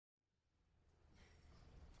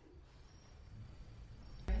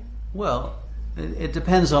Well, it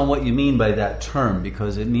depends on what you mean by that term,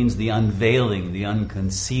 because it means the unveiling, the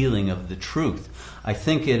unconcealing of the truth. I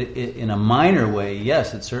think it in a minor way,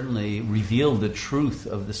 yes, it certainly revealed the truth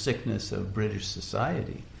of the sickness of British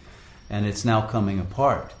society, and it's now coming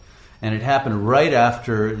apart. And it happened right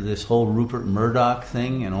after this whole Rupert Murdoch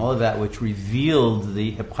thing and all of that, which revealed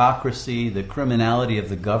the hypocrisy, the criminality of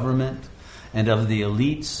the government and of the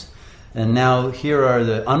elites. And now here are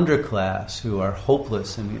the underclass who are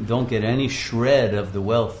hopeless and don't get any shred of the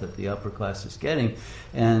wealth that the upper class is getting.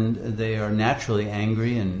 And they are naturally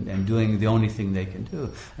angry and doing the only thing they can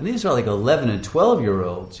do. And these are like 11 and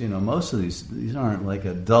 12-year-olds. You know, most of these aren't like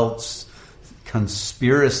adults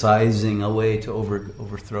conspiracizing a way to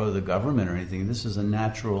overthrow the government or anything. This is a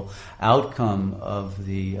natural outcome of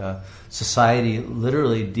the society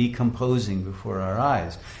literally decomposing before our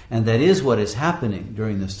eyes. And that is what is happening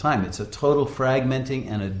during this time. It's a total fragmenting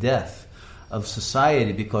and a death of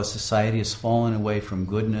society, because society has fallen away from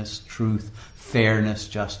goodness, truth, fairness,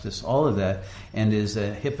 justice, all of that, and is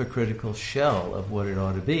a hypocritical shell of what it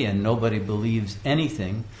ought to be. And nobody believes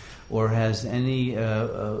anything or has any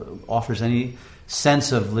offers any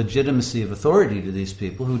sense of legitimacy of authority to these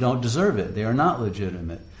people who don't deserve it. They are not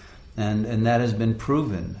legitimate, and that has been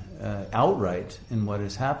proven outright in what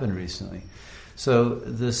has happened recently. So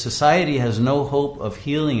the society has no hope of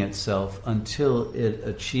healing itself until it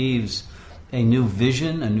achieves a new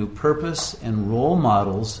vision, a new purpose, and role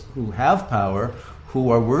models who have power, who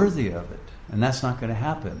are worthy of it. And that's not going to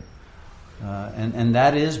happen. And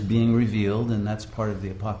that is being revealed, and that's part of the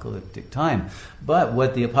apocalyptic time. But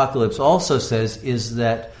what the apocalypse also says is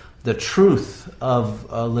that the truth of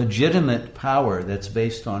a legitimate power that's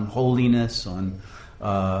based on holiness, on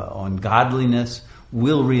godliness,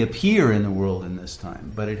 will reappear in the world in this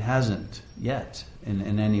time. But it hasn't yet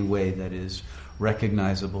in any way that is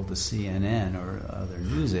recognizable to CNN or other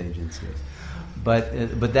news agencies.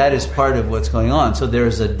 But that is part of what's going on. So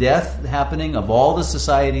there's a death happening of all the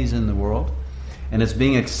societies in the world, and it's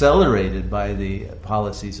being accelerated by the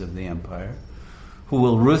policies of the empire, who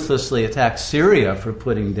will ruthlessly attack Syria for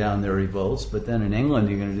putting down their revolts, but then in England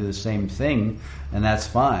you're going to do the same thing, and that's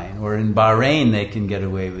fine. Or in Bahrain they can get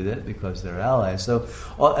away with it because they're allies. So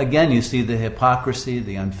again, you see the hypocrisy,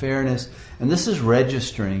 the unfairness, and this is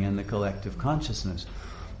registering in the collective consciousness,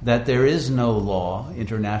 that there is no law,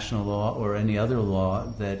 international law or any other law,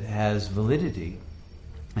 that has validity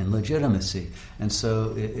and legitimacy. And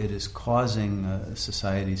so it is causing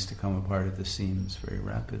societies to come apart at the seams very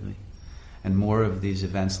rapidly. And more of these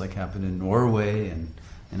events, like happened in Norway and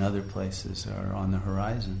in other places, are on the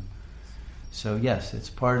horizon. So yes, it's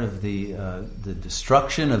part of the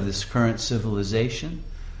destruction of this current civilization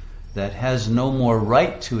that has no more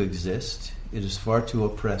right to exist. It is far too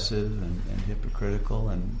oppressive and hypocritical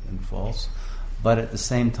and false. But at the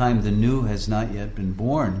same time, the new has not yet been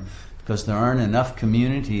born, because there aren't enough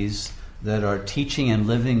communities that are teaching and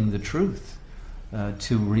living the truth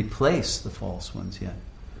to replace the false ones yet.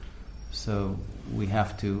 So we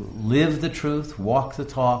have to live the truth, walk the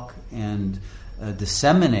talk, and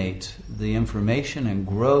disseminate the information and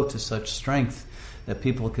grow to such strength that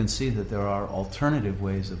people can see that there are alternative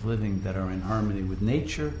ways of living that are in harmony with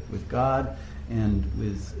nature, with God, and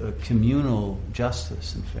with communal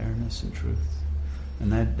justice and fairness and truth.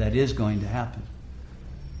 And that is going to happen.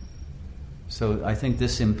 So I think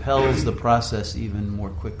this impels the process even more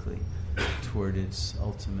quickly toward its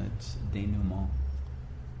ultimate denouement.